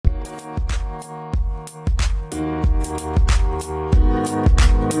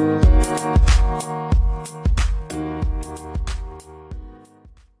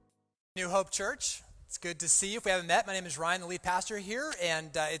Hope Church. It's good to see you. If we haven't met, my name is Ryan, the lead pastor here,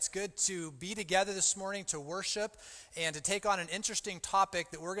 and it's good to be together this morning to worship and to take on an interesting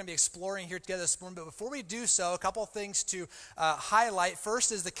topic that we're going to be exploring here together this morning. But before we do so, a couple of things to highlight.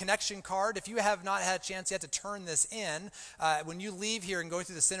 First is the connection card. If you have not had a chance yet to turn this in, when you leave here and go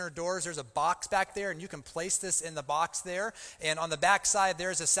through the center doors, there's a box back there, and you can place this in the box there. And on the back side,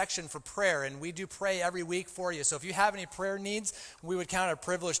 there's a section for prayer, and we do pray every week for you. So if you have any prayer needs, we would count it a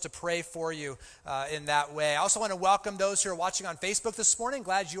privilege to pray for you in that way. I also want to welcome those who are watching on Facebook this morning.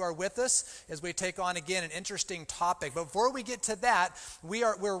 Glad you are with us as we take on again an interesting topic. But before we get to that,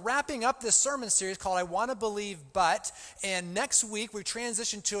 we're wrapping up this sermon series called I Want to Believe But, and next week we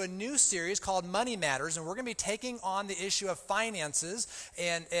transition to a new series called Money Matters, and we're going to be taking on the issue of finances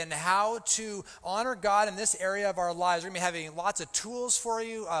and how to honor God in this area of our lives. We're going to be having lots of tools for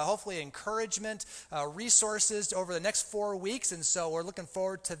you, hopefully encouragement, resources over the next 4 weeks, and so we're looking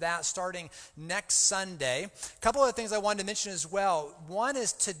forward to that starting next Sunday. A couple of things I wanted to mention as well. One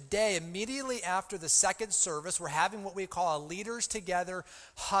is today, immediately after the second service, we're having what we call a Leaders Together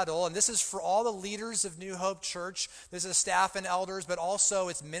huddle, and this is for all the leaders of New Hope Church. This is staff and elders, but also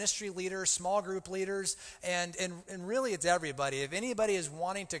it's ministry leaders, small group leaders, and really it's everybody. If anybody is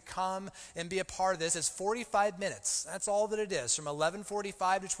wanting to come and be a part of this, it's 45 minutes. That's all that it is, from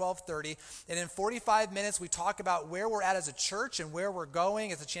 11:45 to 12:30, and in 45 minutes we talk about where we're at as a church and where we're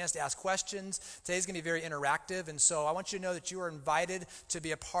going. It's a chance to ask questions. Today's going to be very interactive, and so I want you to know that you are invited to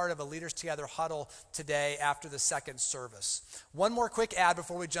be a part of a Leaders Together huddle today after the second service. One more quick ad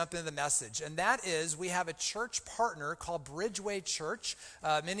before we jump into the message, and that is we have a church partner called Bridgeway Church.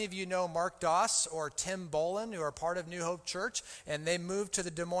 Many of you know Mark Doss or Tim Bolin, who are part of New Hope Church, and they moved to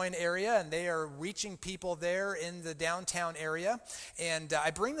the Des Moines area, and they are reaching people there in the downtown area. And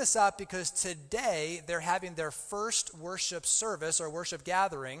I bring this up because today they're having their first worship service or worship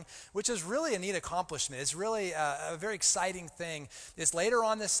gathering, which is really a neat accomplishment. It's really a very exciting thing. It's later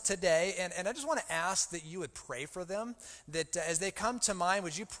on this today, and I just want to ask that you would pray for them, that as they come to mind,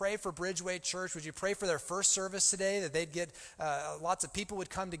 would you pray for Bridgeway Church? Would you pray for their first service today, that they'd get lots of people would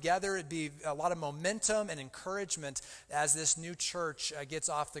come together? It'd be a lot of momentum and encouragement as this new church gets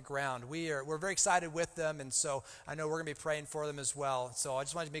off the ground. We're very excited with them, and so I know we're going to be praying for them as well. So I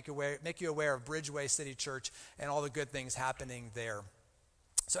just wanted to make you aware of Bridgeway City Church and all the good things happening there.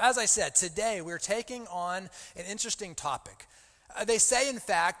 So as I said, today we're taking on an interesting topic. They say, in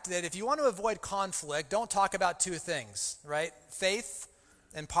fact, that if you want to avoid conflict, don't talk about two things, right? Faith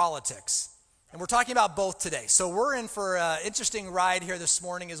and politics. And we're talking about both today. So we're in for an interesting ride here this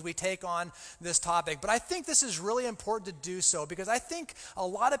morning as we take on this topic. But I think this is really important to do so because I think a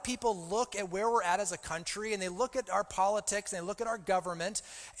lot of people look at where we're at as a country, and they look at our politics, and they look at our government,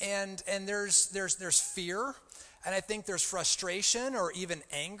 and there's fear. And I think there's frustration or even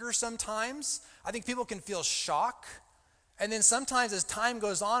anger sometimes. I think people can feel shock. And then sometimes as time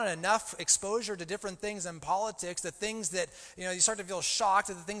goes on and enough exposure to different things in politics, the things that, you start to feel shocked,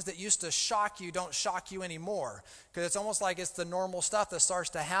 that the things that used to shock you don't shock you anymore. Because it's almost like it's the normal stuff that starts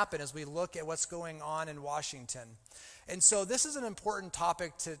to happen as we look at what's going on in Washington. And so this is an important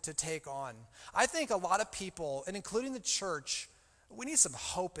topic to take on. I think a lot of people, and including the church, we need some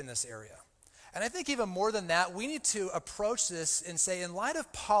hope in this area. And I think even more than that, we need to approach this and say, in light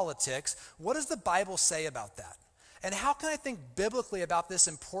of politics, what does the Bible say about that? And how can I think biblically about this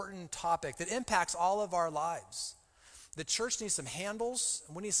important topic that impacts all of our lives? The church needs some handles,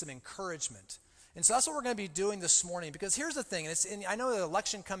 and we need some encouragement. And so that's what we're going to be doing this morning, because here's the thing, and I know the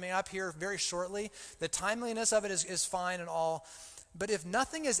election coming up here very shortly, the timeliness of it is fine and all, but if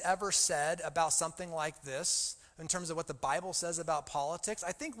nothing is ever said about something like this, in terms of what the Bible says about politics,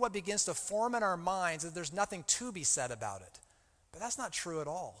 I think what begins to form in our minds is there's nothing to be said about it. But that's not true at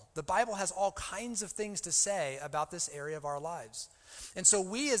all. The Bible has all kinds of things to say about this area of our lives. And so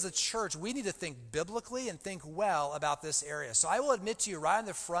we as a church, we need to think biblically and think well about this area. So I will admit to you right in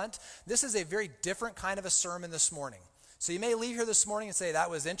the front, this is a very different kind of a sermon this morning. So you may leave here this morning and say that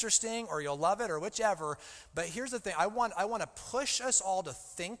was interesting, or you'll love it, or whichever. But here's the thing, I want to push us all to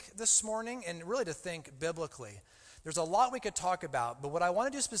think this morning, and really to think biblically. There's a lot we could talk about, but what I want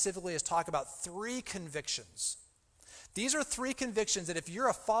to do specifically is talk about 3 convictions. These are 3 convictions that if you're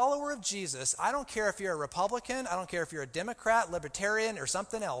a follower of Jesus, I don't care if you're a Republican, I don't care if you're a Democrat, Libertarian, or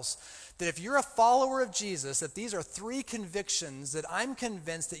something else, that if you're a follower of Jesus, that these are 3 convictions that I'm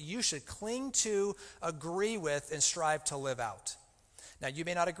convinced that you should cling to, agree with, and strive to live out. Now, you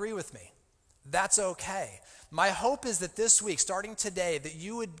may not agree with me. That's okay. My hope is that this week, starting today, that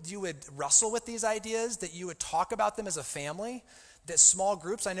you would wrestle with these ideas, that you would talk about them as a family, that small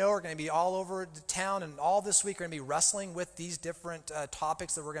groups I know are going to be all over the town, and all this week are going to be wrestling with these different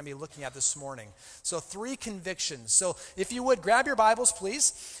topics that we're going to be looking at this morning. So 3 convictions. So if you would, grab your Bibles,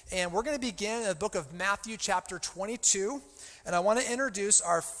 please, and we're going to begin in the book of Matthew chapter 22, and I want to introduce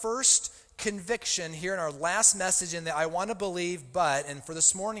our first conviction here in our last message in the I want to believe, but, and for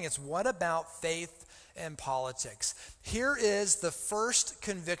this morning it's what about faith and politics. Here is the first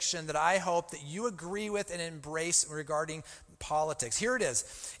conviction that I hope that you agree with and embrace regarding politics. Here it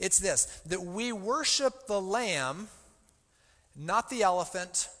is. It's this, that we worship the lamb, not the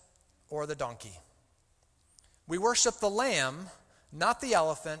elephant or the donkey. We worship the lamb, not the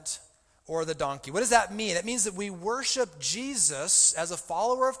elephant or the donkey. What does that mean? It means that we worship Jesus. As a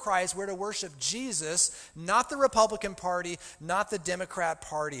follower of Christ, we're to worship Jesus, not the Republican Party, not the Democrat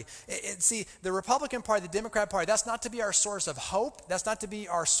Party. See, the Republican Party, the Democrat Party, that's not to be our source of hope. That's not to be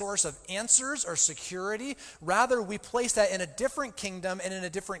our source of answers or security. Rather, we place that in a different kingdom and in a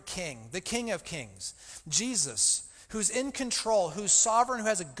different king, the King of Kings, Jesus, who's in control, who's sovereign, who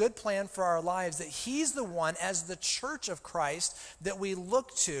has a good plan for our lives, that he's the one, as the church of Christ, that we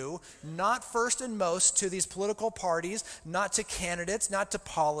look to, not first and most to these political parties, not to candidates, not to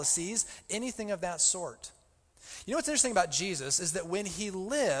policies, anything of that sort. You know what's interesting about Jesus is that when he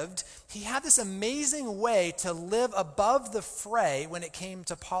lived, he had this amazing way to live above the fray when it came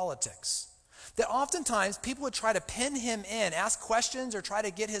to politics. That oftentimes people would try to pin him in, ask questions, or try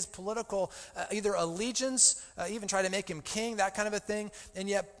to get his political either allegiance, even try to make him king, that kind of a thing. And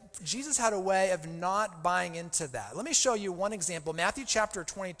yet Jesus had a way of not buying into that. Let me show you one example. Matthew chapter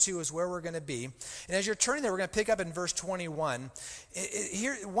 22 is where we're going to be. And as you're turning there, we're going to pick up in verse 21.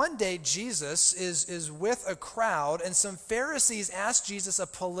 Here, one day Jesus is with a crowd, and some Pharisees asked Jesus a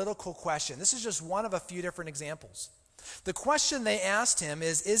political question. This is just one of a few different examples. The question they asked him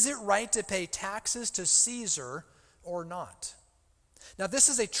is it right to pay taxes to Caesar or not? Now, this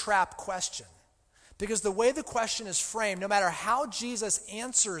is a trap question, because the way the question is framed, no matter how Jesus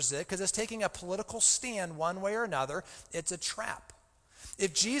answers it, because it's taking a political stand one way or another, it's a trap.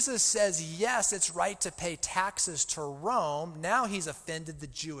 If Jesus says, yes, it's right to pay taxes to Rome, now he's offended the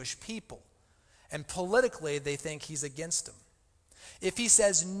Jewish people. And politically, they think he's against them. If he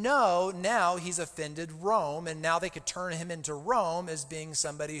says no, now he's offended Rome, and now they could turn him into Rome as being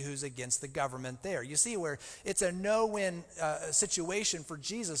somebody who's against the government there. You see where it's a no-win situation for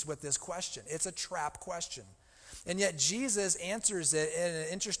Jesus with this question. It's a trap question. And yet Jesus answers it in an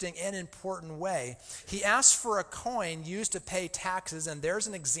interesting and important way. He asks for a coin used to pay taxes, and there's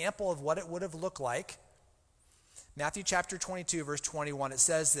an example of what it would have looked like. Matthew chapter 22, verse 21, it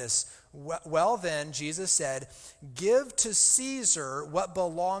says this, well then, Jesus said, give to Caesar what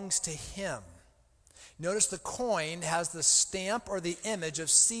belongs to him. Notice the coin has the stamp or the image of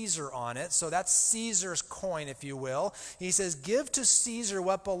Caesar on it, so that's Caesar's coin, if you will. He says, give to Caesar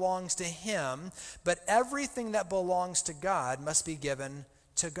what belongs to him, but everything that belongs to God must be given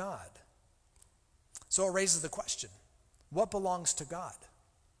to God. So it raises the question, what belongs to God?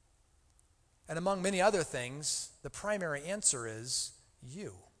 And among many other things, the primary answer is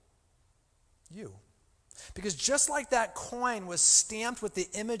you. You. Because just like that coin was stamped with the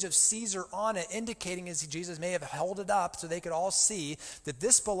image of Caesar on it, indicating as Jesus may have held it up so they could all see that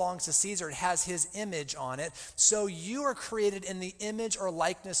this belongs to Caesar, it has his image on it, so you are created in the image or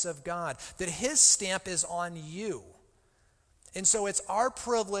likeness of God, that his stamp is on you. And so it's our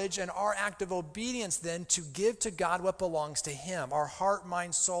privilege and our act of obedience then to give to God what belongs to him. Our heart,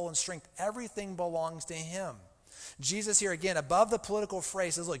 mind, soul, and strength, everything belongs to him. Jesus here again, above the political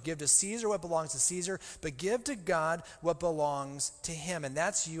phrase, says, look, give to Caesar what belongs to Caesar, but give to God what belongs to him. And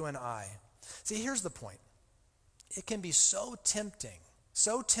that's you and I. See, here's the point. It can be so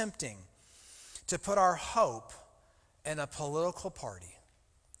tempting to put our hope in a political party,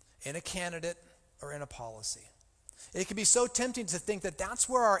 in a candidate, or in a policy. It can be so tempting to think that that's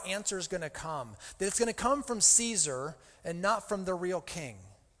where our answer is going to come, that it's going to come from Caesar and not from the real king,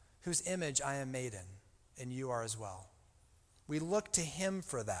 whose image I am made in, and you are as well. We look to him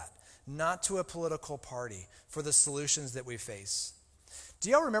for that, not to a political party for the solutions that we face. Do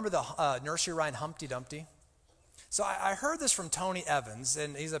y'all remember the nursery rhyme Humpty Dumpty? So I heard this from Tony Evans,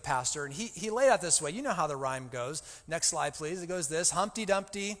 and he's a pastor, and he laid out this way. You know how the rhyme goes. Next slide, please. It goes this. Humpty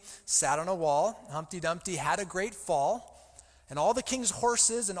Dumpty sat on a wall. Humpty Dumpty had a great fall, and all the king's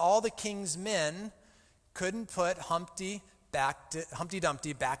horses and all the king's men couldn't put Humpty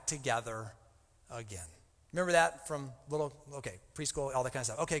Dumpty back together again. Remember that from preschool, all that kind of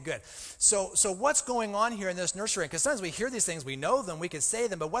stuff. Okay, good. So what's going on here in this nursery? Because sometimes we hear these things, we know them, we could say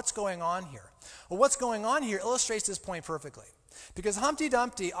them, but what's going on here? Well, what's going on here illustrates this point perfectly. Because Humpty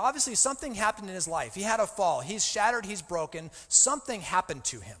Dumpty, obviously something happened in his life. He had a fall. He's shattered. He's broken. Something happened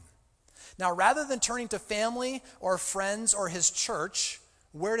to him. Now, rather than turning to family or friends or his church,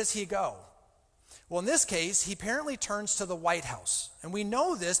 where does he go? Well, in this case, he apparently turns to the White House. And we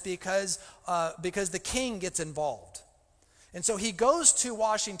know this because the king gets involved. And so he goes to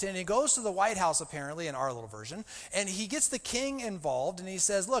Washington, he goes to the White House apparently, in our little version, and he gets the king involved, and he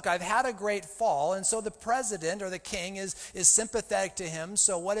says, look, I've had a great fall. And so the president or the king is sympathetic to him.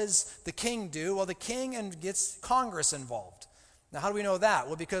 So what does the king do? Well, the king gets Congress involved. Now, how do we know that?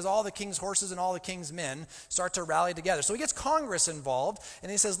 Well, because all the king's horses and all the king's men start to rally together. So he gets Congress involved,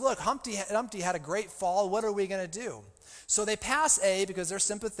 and he says, look, Humpty had a great fall. What are we going to do? So they pass because they're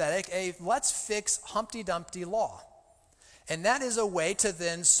sympathetic, let's fix Humpty Dumpty law. And that is a way to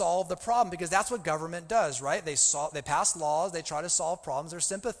then solve the problem, because that's what government does, right? They pass laws, they try to solve problems, they're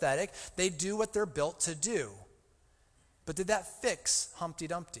sympathetic, they do what they're built to do. But did that fix Humpty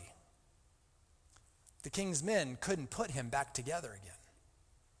Dumpty? The king's men couldn't put him back together again.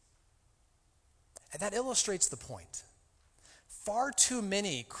 And that illustrates the point. Far too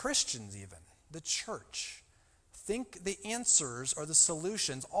many Christians, even, the church, think the answers or the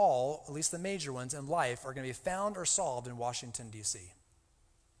solutions, at least the major ones in life, are going to be found or solved in Washington, D.C.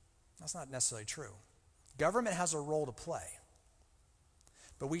 That's not necessarily true. Government has a role to play.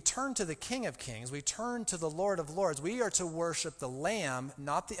 But we turn to the King of Kings. We turn to the Lord of Lords. We are to worship the Lamb,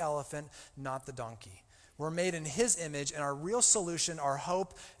 not the elephant, not the donkey. We're made in his image, and our real solution, our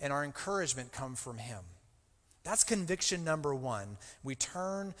hope, and our encouragement come from him. That's conviction number one. We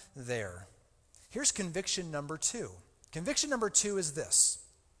turn there. Here's conviction number two. Conviction number two is this,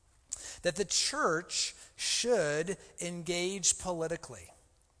 that the church should engage politically.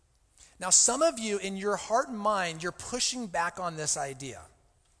 Now, some of you, in your heart and mind, you're pushing back on this idea.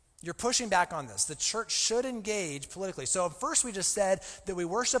 You're pushing back on this. The church should engage politically. So first we just said that we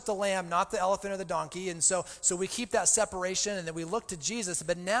worship the Lamb, not the elephant or the donkey, and so we keep that separation and that we look to Jesus.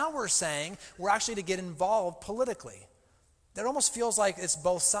 But now we're saying we're actually to get involved politically. That almost feels like it's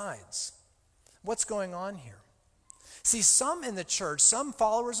both sides. What's going on here? See, some in the church, some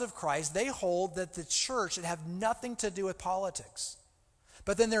followers of Christ, they hold that the church should have nothing to do with politics.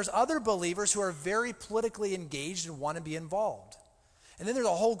 But then there's other believers who are very politically engaged and want to be involved. And then there's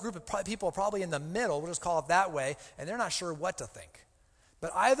a whole group of people probably in the middle, we'll just call it that way, and they're not sure what to think.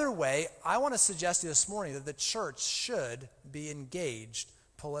 But either way, I want to suggest to you this morning that the church should be engaged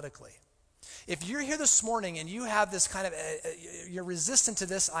politically. If you're here this morning and you have this kind of, you're resistant to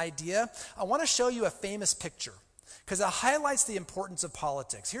this idea, I want to show you a famous picture because it highlights the importance of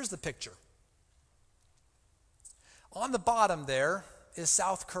politics. Here's the picture. On the bottom there is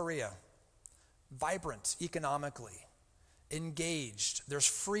South Korea, vibrant economically, engaged. There's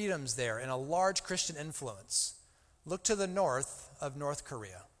freedoms there and a large Christian influence. Look to the north of North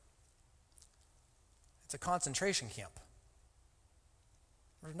Korea. It's a concentration camp.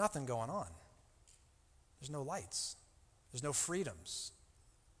 There's nothing going on. There's no lights. There's no freedoms.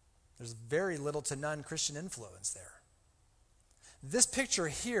 There's very little to none Christian influence there. This picture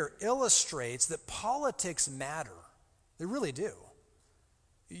here illustrates that politics matter. They really do.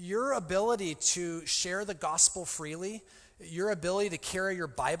 Your ability to share the gospel freely, your ability to carry your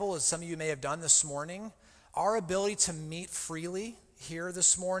Bible, as some of you may have done this morning, our ability to meet freely here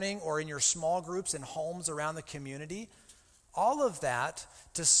this morning or in your small groups and homes around the community, all of that,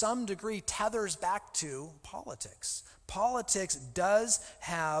 to some degree, tethers back to politics. Politics does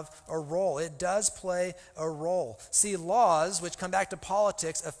have a role. It does play a role. See, laws, which come back to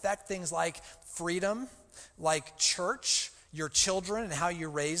politics, affect things like freedom, like church, your children and how you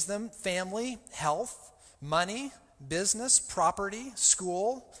raise them, family, health, money, business, property,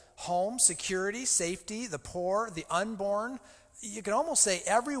 school, home, security, safety, the poor, the unborn. You can almost say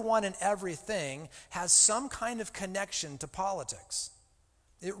everyone and everything has some kind of connection to politics.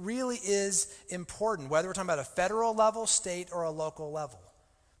 It really is important, whether we're talking about a federal level, state, or a local level.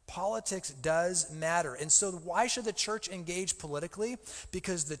 Politics does matter. And so why should the church engage politically?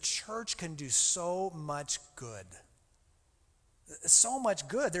 Because the church can do so much good. So much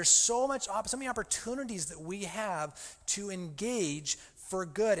good. There's so many opportunities that we have to engage for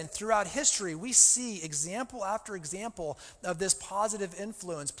good. And throughout history, we see example after example of this positive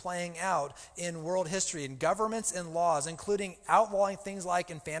influence playing out in world history, in governments and laws, including outlawing things like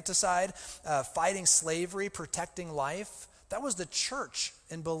infanticide, fighting slavery, protecting life. That was the church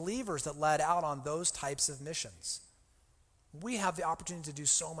and believers that led out on those types of missions. We have the opportunity to do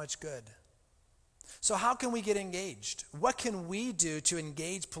so much good. So how can we get engaged? What can we do to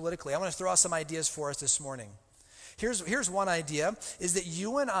engage politically? I want to throw out some ideas for us this morning. Here's one idea, is that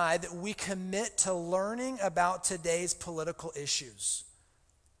you and I, that we commit to learning about today's political issues.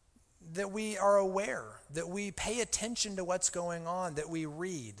 That we are aware, that we pay attention to what's going on, that we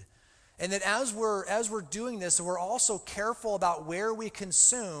read. And that as we're doing this, we're also careful about where we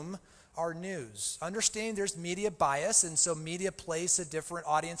consume our news. Understanding there's media bias, and so media plays to different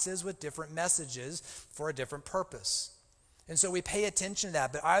audiences with different messages for a different purpose. And so we pay attention to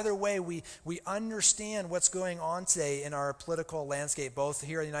that. But either way, we understand what's going on today in our political landscape, both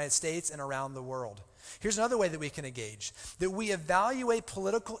here in the United States and around the world. Here's another way that we can engage, that we evaluate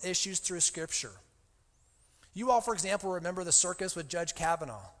political issues through Scripture. You all, for example, remember the circus with Judge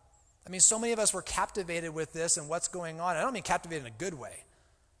Kavanaugh. I mean, so many of us were captivated with this and what's going on. I don't mean captivated in a good way.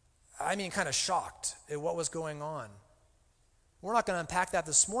 I mean kind of shocked at what was going on. We're not going to unpack that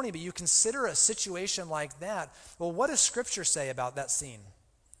this morning, but you consider a situation like that. Well, what does Scripture say about that scene?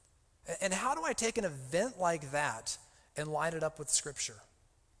 And how do I take an event like that and line it up with Scripture?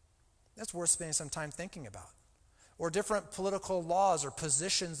 That's worth spending some time thinking about. Or different political laws or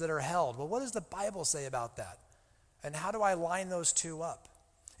positions that are held. Well, what does the Bible say about that? And how do I line those two up?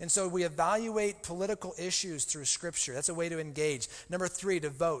 And so we evaluate political issues through Scripture. That's a way to engage. Number 3,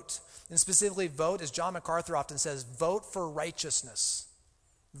 to vote. And specifically vote, as John MacArthur often says, vote for righteousness.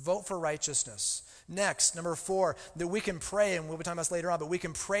 Vote for righteousness. Next, number 4, that we can pray, and we'll be talking about this later on, but we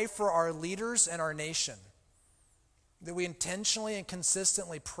can pray for our leaders and our nation. That we intentionally and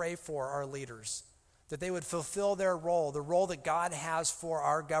consistently pray for our leaders. That they would fulfill their role, the role that God has for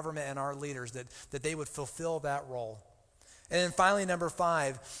our government and our leaders, that they would fulfill that role. And then finally, number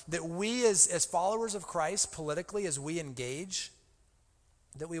 5, that we as followers of Christ, politically, as we engage,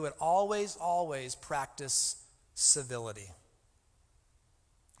 that we would always, always practice civility.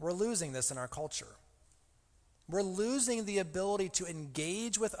 We're losing this in our culture. We're losing the ability to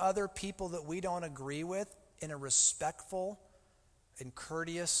engage with other people that we don't agree with in a respectful and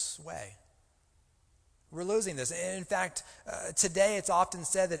courteous way. We're losing this. And in fact, today it's often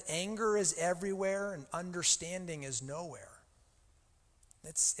said that anger is everywhere and understanding is nowhere.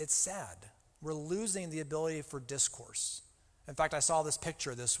 It's sad. We're losing the ability for discourse. In fact, I saw this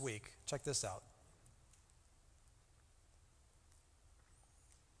picture this week. Check this out.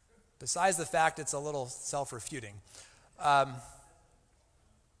 Besides the fact it's a little self-refuting, there's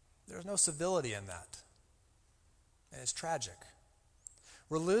no civility in that. And it's tragic.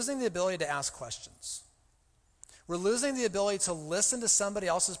 We're losing the ability to ask questions. We're losing the ability to listen to somebody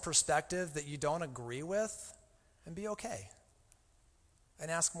else's perspective that you don't agree with and be okay. And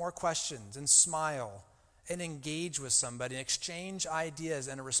ask more questions and smile and engage with somebody and exchange ideas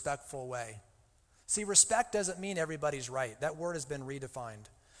in a respectful way. See, respect doesn't mean everybody's right. That word has been redefined.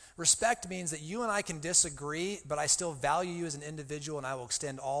 Respect means that you and I can disagree, but I still value you as an individual and I will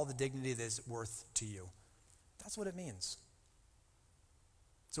extend all the dignity that is worth to you. That's what it means.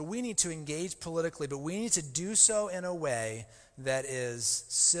 So we need to engage politically, but we need to do so in a way that is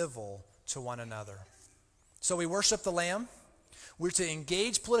civil to one another. So we worship the Lamb. We're to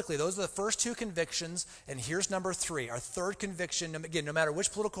engage politically. Those are the first 2 convictions. And here's number 3, our third conviction. Again, no matter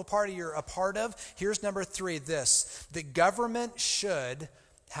which political party you're a part of, here's number 3, this: that government should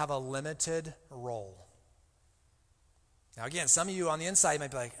have a limited role. Now again, some of you on the inside might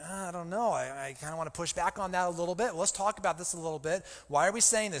be like, I don't know, I kind of want to push back on that a little bit. Well, let's talk about this a little bit. Why are we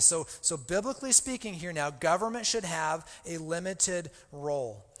saying this? So biblically speaking here now, government should have a limited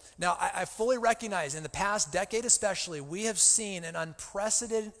role. Now, I fully recognize in the past decade especially, we have seen an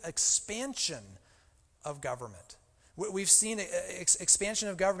unprecedented expansion of government. We've seen expansion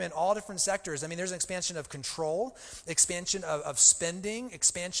of government in all different sectors. I mean, there's an expansion of control, expansion of spending,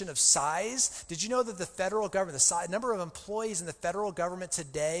 expansion of size. Did you know that the federal government, the number of employees in the federal government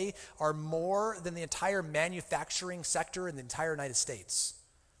today are more than the entire manufacturing sector in the entire United States?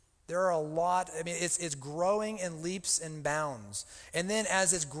 There are a lot. I mean, it's growing in leaps and bounds. And then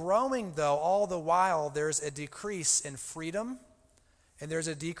as it's growing, though, all the while, there's a decrease in freedom and there's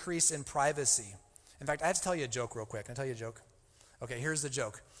a decrease in privacy. In fact, I have to tell you a joke real quick. Can I tell you a joke? Okay, here's the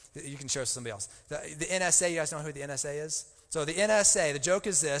joke. You can share with somebody else. The NSA, you guys know who the NSA is? So the NSA, the joke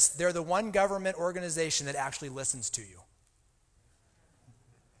is this: they're the one government organization that actually listens to you.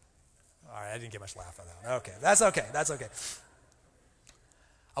 All right, I didn't get much laugh on that. Okay, that's okay. That's okay.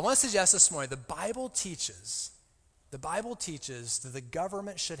 I want to suggest this morning, the Bible teaches that the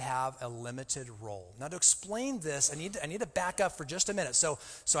government should have a limited role. Now, to explain this, I need to back up for just a minute. So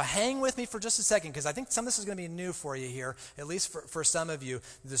hang with me for just a second, because I think some of this is going to be new for you here, at least for some of you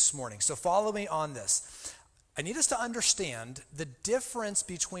this morning. So follow me on this. I need us to understand the difference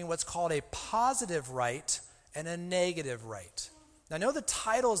between what's called a positive right and a negative right. Now, I know the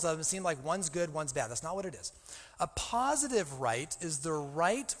titles of them seem like one's good, one's bad. That's not what it is. A positive right is the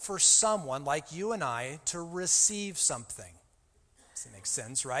right for someone like you and I to receive something. Does that make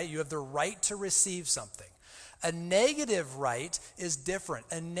sense, right? You have the right to receive something. A negative right is different.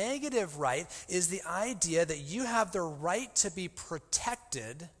 A negative right is the idea that you have the right to be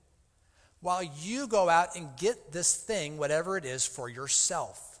protected while you go out and get this thing, whatever it is, for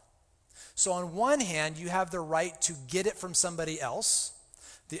yourself. So on one hand, you have the right to get it from somebody else.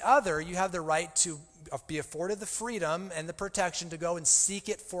 The other, you have the right to be afforded the freedom and the protection to go and seek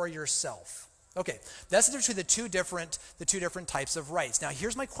it for yourself. Okay, that's the difference between the two different types of rights. Now,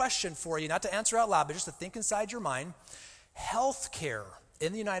 here's my question for you, not to answer out loud, but just to think inside your mind. Health care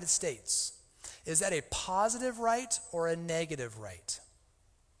in the United States, is that a positive right or a negative right?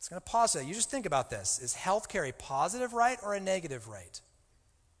 It's going to pause it. You just think about this. Is health care a positive right or a negative right?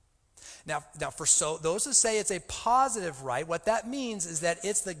 Now for those who say it's a positive right, what that means is that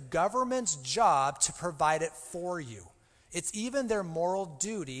it's the government's job to provide it for you. It's even their moral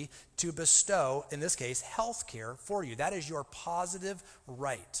duty to bestow, in this case, health care for you. That is your positive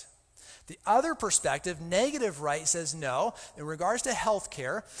right. The other perspective, negative right, says no. In regards to health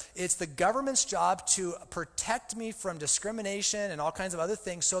care, it's the government's job to protect me from discrimination and all kinds of other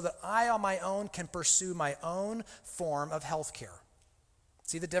things so that I on my own can pursue my own form of health care.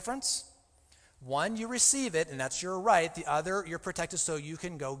 See the difference? One, you receive it, and that's your right. The other, you're protected so you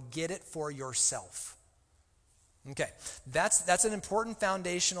can go get it for yourself. Okay, that's an important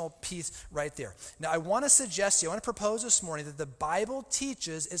foundational piece right there. Now, I want to propose this morning that the Bible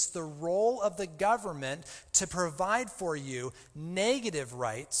teaches it's the role of the government to provide for you negative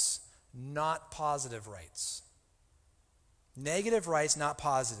rights, not positive rights. Negative rights, not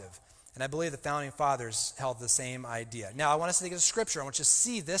positive. And I believe the founding fathers held the same idea. Now, I want us to take a scripture. I want you to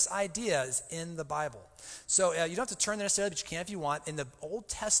see this idea is in the Bible. So you don't have to turn there necessarily, but you can if you want. In the Old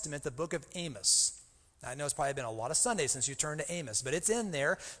Testament, the book of Amos. I know it's probably been a lot of Sundays since you turned to Amos, but it's in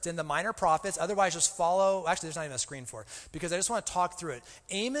there. It's in the minor prophets. Otherwise, just follow. Actually, there's not even a screen for it because I just want to talk through it.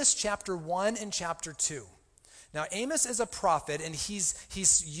 Amos chapter 1 and chapter 2. Now, Amos is a prophet, and he's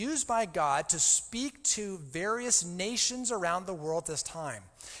used by God to speak to various nations around the world this time.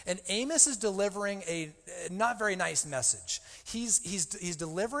 And Amos is delivering a not very nice message. He's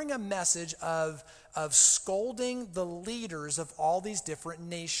delivering a message of scolding the leaders of all these different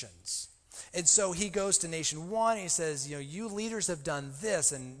nations. And so he goes to nation 1, and he says, you leaders have done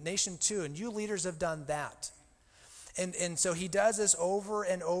this, and nation 2, and you leaders have done that. And so he does this over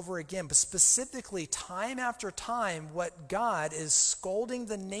and over again, but specifically time after time, what God is scolding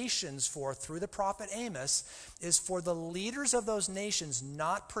the nations for through the prophet Amos is for the leaders of those nations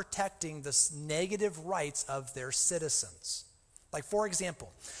not protecting the negative rights of their citizens. Like, for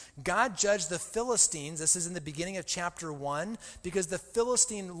example, God judged the Philistines, this is in the beginning of chapter 1, because the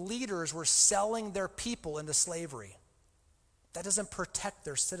Philistine leaders were selling their people into slavery. That doesn't protect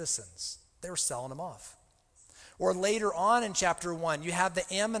their citizens. They were selling them off. Or later on in chapter 1, you have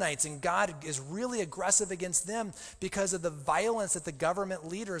the Ammonites, and God is really aggressive against them because of the violence that the government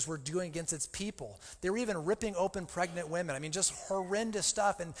leaders were doing against its people. They were even ripping open pregnant women. I mean, just horrendous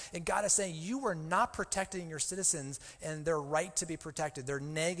stuff. And God is saying, you are not protecting your citizens and their right to be protected, their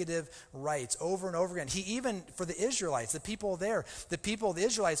negative rights, over and over again. He even, for the Israelites, the people there, the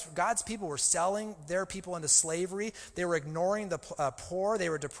Israelites, God's people were selling their people into slavery. They were ignoring the poor. They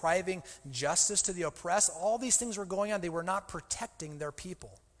were depriving justice to the oppressed. All these things were going on. They were not protecting their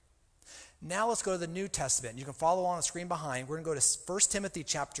people. Now let's go to the New Testament. You can follow on the screen behind. We're going to go to 1 Timothy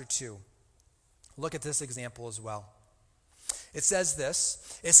chapter 2. Look at this example as well. It says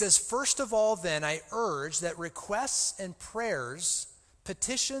this. It says, first of all, then, I urge that requests and prayers,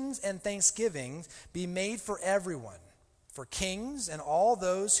 petitions and thanksgivings be made for everyone, for kings and all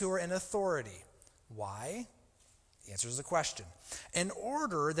those who are in authority. Why? The answer is the question. In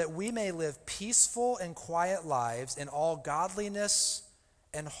order that we may live peaceful and quiet lives in all godliness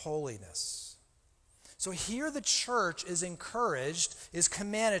and holiness. So here the church is encouraged, is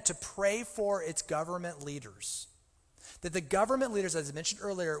commanded to pray for its government leaders. That the government leaders, as I mentioned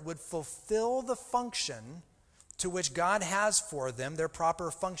earlier, would fulfill the function to which God has for them, their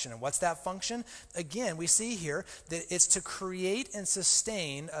proper function. And what's that function? Again, we see here that it's to create and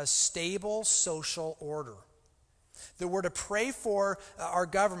sustain a stable social order. That we're to pray for our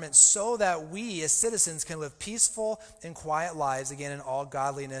government so that we as citizens can live peaceful and quiet lives, again, in all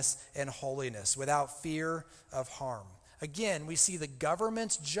godliness and holiness, without fear of harm. Again, we see the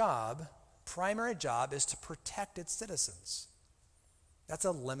government's job, primary job, is to protect its citizens. That's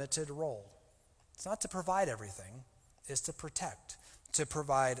a limited role. It's not to provide everything, it's to protect, to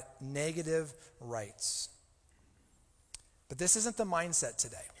provide negative rights. But this isn't the mindset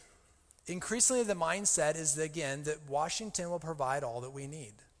today. Increasingly, the mindset is, again, that Washington will provide all that we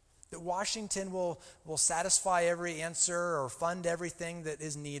need. That Washington will satisfy every answer or fund everything that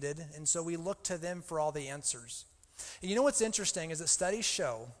is needed. And so we look to them for all the answers. And you know what's interesting is that studies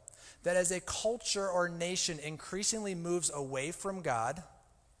show that as a culture or nation increasingly moves away from God,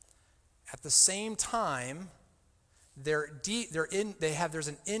 at the same time, there's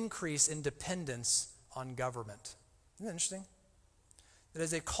an increase in dependence on government. Isn't that interesting? That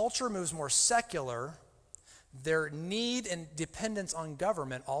as a culture moves more secular, their need and dependence on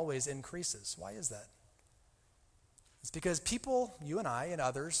government always increases. Why is that? It's because people, you and I and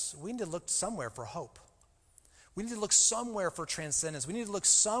others, we need to look somewhere for hope. We need to look somewhere for transcendence. We need to look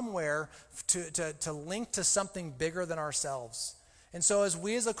somewhere to link to something bigger than ourselves. And so as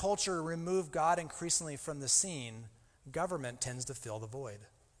we as a culture remove God increasingly from the scene, government tends to fill the void.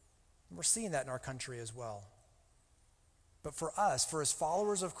 And we're seeing that in our country as well. But for us, for as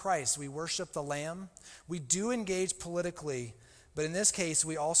followers of Christ, we worship the Lamb. We do engage politically, but in this case,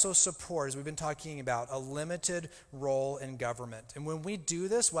 we also support, as we've been talking about, a limited role in government. And when we do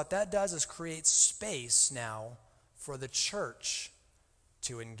this, what that does is create space now for the church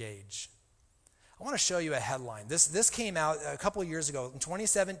to engage. I want to show you a headline. This came out a couple of years ago,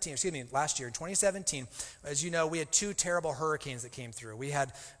 last year, in 2017. As you know, we had two terrible hurricanes that came through. We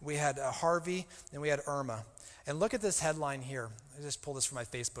had Harvey and we had Irma. And look at this headline here. I just pulled this from my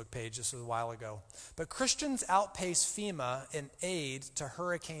Facebook page just a while ago. But Christians outpace FEMA in aid to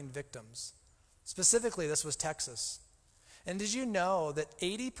hurricane victims. Specifically, this was Texas. And did you know that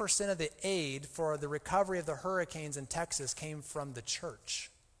 80% of the aid for the recovery of the hurricanes in Texas came from the church?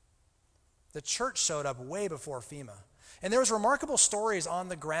 The church showed up way before FEMA. And there was remarkable stories on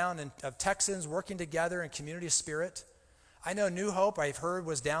the ground of Texans working together in community spirit. I know New Hope, I've heard,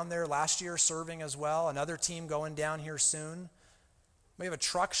 was down there last year serving as well. Another team going down here soon. We have a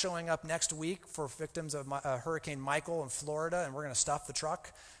truck showing up next week for victims of Hurricane Michael in Florida, and we're going to stuff the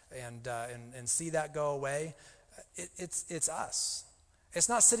truck and see that go away. It's us. It's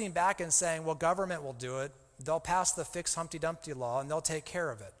not sitting back and saying, well, government will do it. They'll pass the fix Humpty Dumpty law, and they'll take care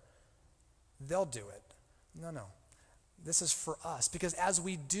of it. They'll do it. No. This is for us, because as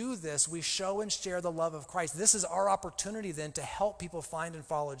we do this, we show and share the love of Christ. This is our opportunity then to help people find and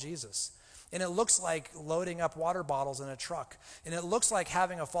follow Jesus. And it looks like loading up water bottles in a truck. And it looks like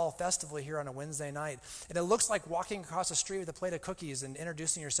having a fall festival here on a Wednesday night. And it looks like walking across the street with a plate of cookies and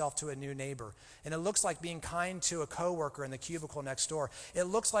introducing yourself to a new neighbor. And it looks like being kind to a coworker in the cubicle next door. It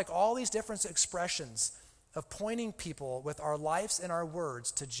looks like all these different expressions of pointing people with our lives and our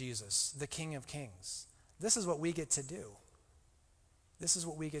words to Jesus, the King of Kings. This is what we get to do. This is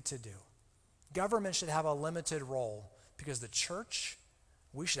what we get to do. Government should have a limited role, because the church,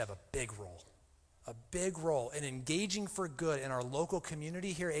 we should have a big role in engaging for good in our local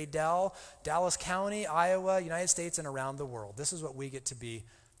community here, Adel, Dallas County, Iowa, United States, and around the world. This is what we get to be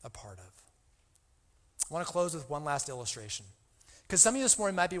a part of. I want to close with one last illustration, because some of you this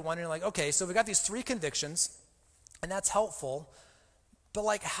morning might be wondering, like, okay, so we got these three convictions, and that's helpful. But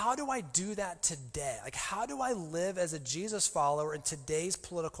like, how do I do that today? Like, how do I live as a Jesus follower in today's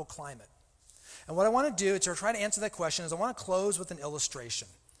political climate? And what I want to do to try to answer that question is I want to close with an illustration.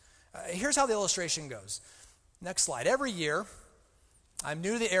 Here's how the illustration goes. Next slide. Every year, I'm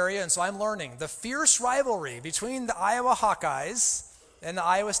new to the area, and so I'm learning the fierce rivalry between the Iowa Hawkeyes and the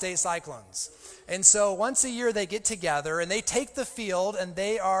Iowa State Cyclones. And so once a year, they get together, and they take the field, and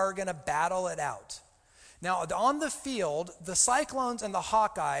they are going to battle it out. Now, on the field, the Cyclones and the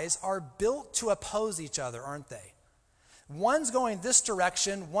Hawkeyes are built to oppose each other, aren't they? One's going this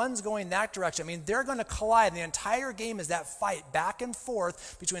direction, one's going that direction. I mean, they're going to collide. And the entire game is that fight back and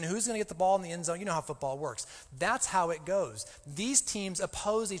forth between who's going to get the ball in the end zone. You know how football works. That's how it goes. These teams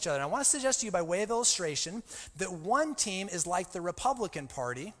oppose each other. And I want to suggest to you by way of illustration that one team is like the Republican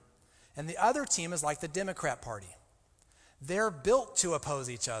Party and the other team is like the Democrat Party. They're built to oppose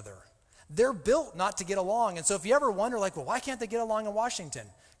each other. They're built not to get along. And so if you ever wonder, like, well, why can't they get along in Washington?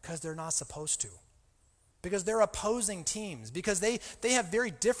 Because they're not supposed to. Because they're opposing teams. Because they have very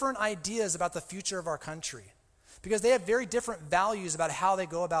different ideas about the future of our country. Because they have very different values about how they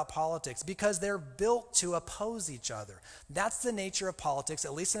go about politics. Because they're built to oppose each other. That's the nature of politics,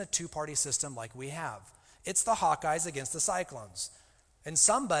 at least in a two-party system like we have. It's the Hawkeyes against the Cyclones. And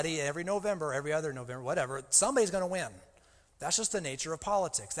somebody, every November, every other November, whatever, somebody's going to win. That's just the nature of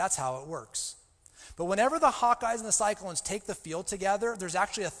politics. That's how it works. But whenever the Hawkeyes and the Cyclones take the field together, there's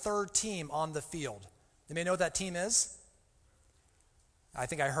actually a third team on the field. You may know what that team is? I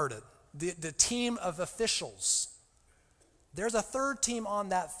think I heard it. The team of officials. There's a third team on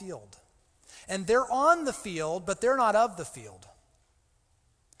that field. And they're on the field, but they're not of the field.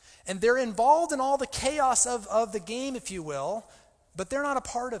 And they're involved in all the chaos of the game, if you will, but they're not a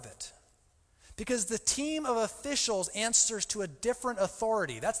part of it. Because the team of officials answers to a different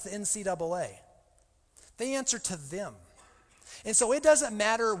authority. That's the NCAA. They answer to them. And so it doesn't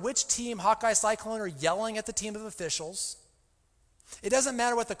matter which team, Hawkeye Cyclone, are yelling at the team of officials. It doesn't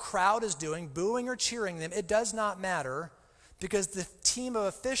matter what the crowd is doing, booing or cheering them. It does not matter, because the team of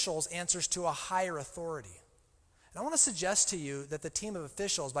officials answers to a higher authority. And I want to suggest to you that the team of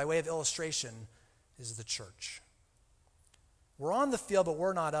officials, by way of illustration, is the church. We're on the field, but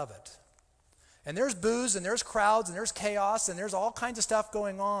we're not of it. And there's boos, and there's crowds, and there's chaos, and there's all kinds of stuff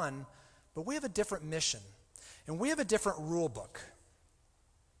going on, but we have a different mission, and we have a different rule book,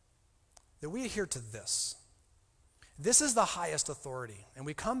 that we adhere to this. This is the highest authority, and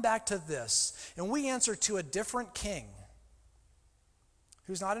we come back to this, and we answer to a different king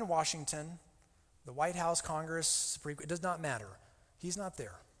who's not in Washington, the White House, Congress, Supreme Court. It does not matter. He's not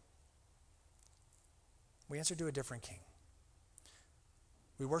there. We answer to a different king.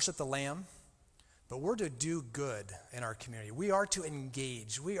 We worship the Lamb, but we're to do good in our community. We are to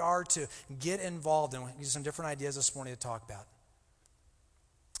engage. We are to get involved, and we'll give you some different ideas this morning to talk about.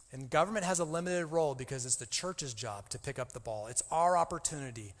 And government has a limited role because it's the church's job to pick up the ball. It's our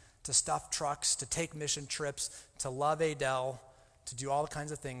opportunity to stuff trucks, to take mission trips, to love Adele, to do all the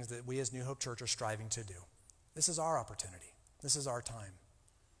kinds of things that we as New Hope Church are striving to do. This is our opportunity. This is our time.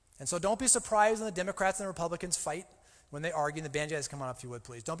 And so don't be surprised when the Democrats and the Republicans fight, when they argue, and the band guys come on up if you would,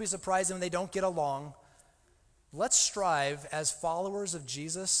 please. Don't be surprised when they don't get along. Let's strive as followers of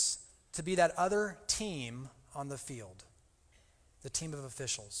Jesus to be that other team on the field, the team of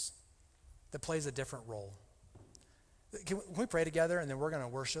officials that plays a different role. Can we pray together, and then we're going to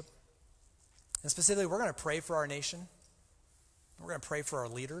worship? And specifically, we're going to pray for our nation. We're going to pray for our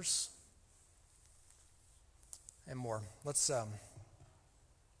leaders and more. Let's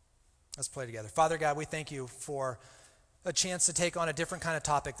pray together. Father God, we thank you for a chance to take on a different kind of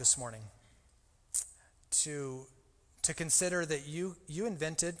topic this morning. To consider that you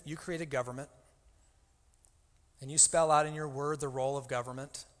created government, and you spell out in your word the role of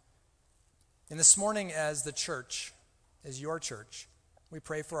government. And this morning, as the church, as your church, we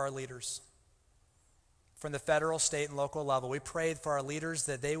pray for our leaders. From the federal, state, and local level, we pray for our leaders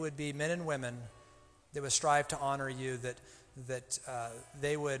that they would be men and women that would strive to honor you, that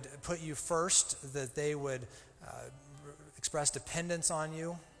they would put you first, that they would express dependence on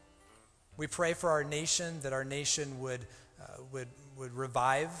you. We pray for our nation, that our nation would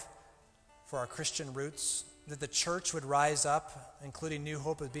revive for our Christian roots, that the church would rise up, including New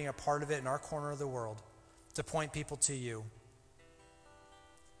Hope as being a part of it in our corner of the world, to point people to you.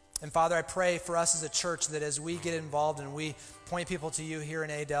 And Father, I pray for us as a church that as we get involved and we point people to you here in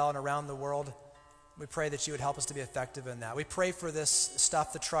Adel and around the world, we pray that you would help us to be effective in that. We pray for this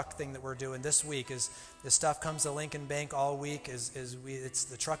stuff the truck thing that we're doing this week. As this stuff comes to Lincoln Bank all week,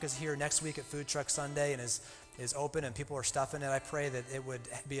 the truck is here next week at Food Truck Sunday and is open and people are stuffing it. I pray that it would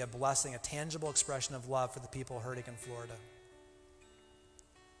be a blessing, a tangible expression of love for the people hurting in Florida.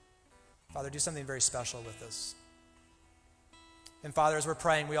 Father, do something very special with this. And Father, as we're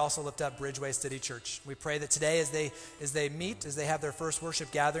praying, we also lift up Bridgeway City Church. We pray that today as they meet, as they have their first worship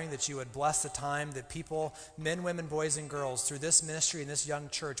gathering, that you would bless the time, that people, men, women, boys, and girls, through this ministry and this young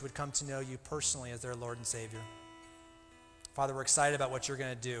church would come to know you personally as their Lord and Savior. Father, we're excited about what you're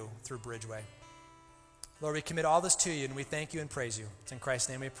going to do through Bridgeway. Lord, we commit all this to you, and we thank you and praise you. It's in Christ's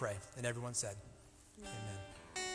name we pray. And everyone said,